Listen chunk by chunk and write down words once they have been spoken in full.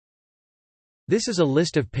This is a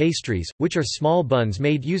list of pastries, which are small buns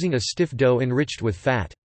made using a stiff dough enriched with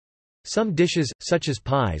fat. Some dishes, such as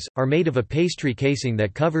pies, are made of a pastry casing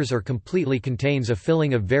that covers or completely contains a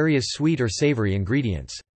filling of various sweet or savory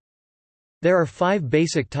ingredients. There are 5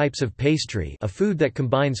 basic types of pastry, a food that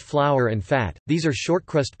combines flour and fat. These are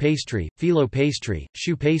shortcrust pastry, phyllo pastry,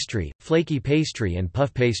 choux pastry, flaky pastry and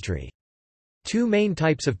puff pastry. 2 main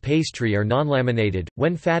types of pastry are non-laminated,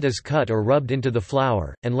 when fat is cut or rubbed into the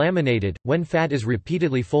flour, and laminated, when fat is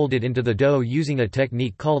repeatedly folded into the dough using a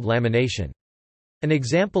technique called lamination. An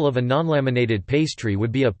example of a non-laminated pastry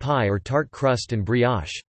would be a pie or tart crust and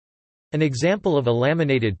brioche. An example of a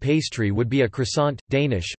laminated pastry would be a croissant,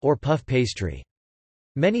 Danish, or puff pastry.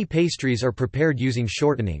 Many pastries are prepared using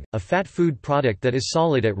shortening, a fat food product that is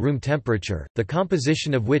solid at room temperature, the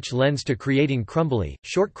composition of which lends to creating crumbly,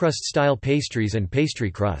 shortcrust-style pastries and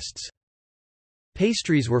pastry crusts.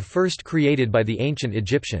 Pastries were first created by the ancient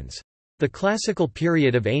Egyptians. The classical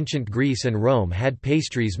period of ancient Greece and Rome had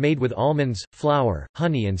pastries made with almonds, flour,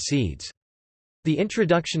 honey and seeds. The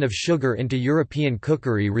introduction of sugar into European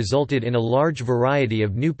cookery resulted in a large variety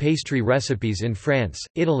of new pastry recipes in France,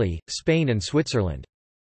 Italy, Spain and Switzerland.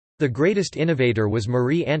 The greatest innovator was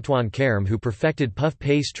Marie-Antoine Carême, who perfected puff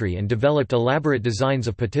pastry and developed elaborate designs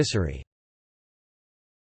of patisserie.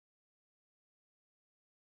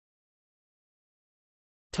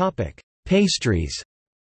 Pastries.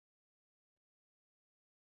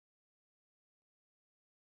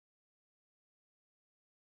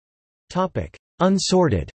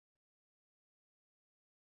 Unsorted.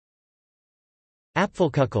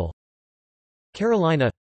 Apfelkuchel,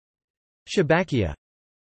 Carolina, Shabakia,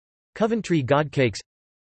 Coventry Godcakes,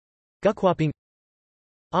 Guckwaping,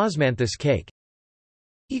 Osmanthus cake.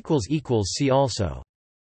 See also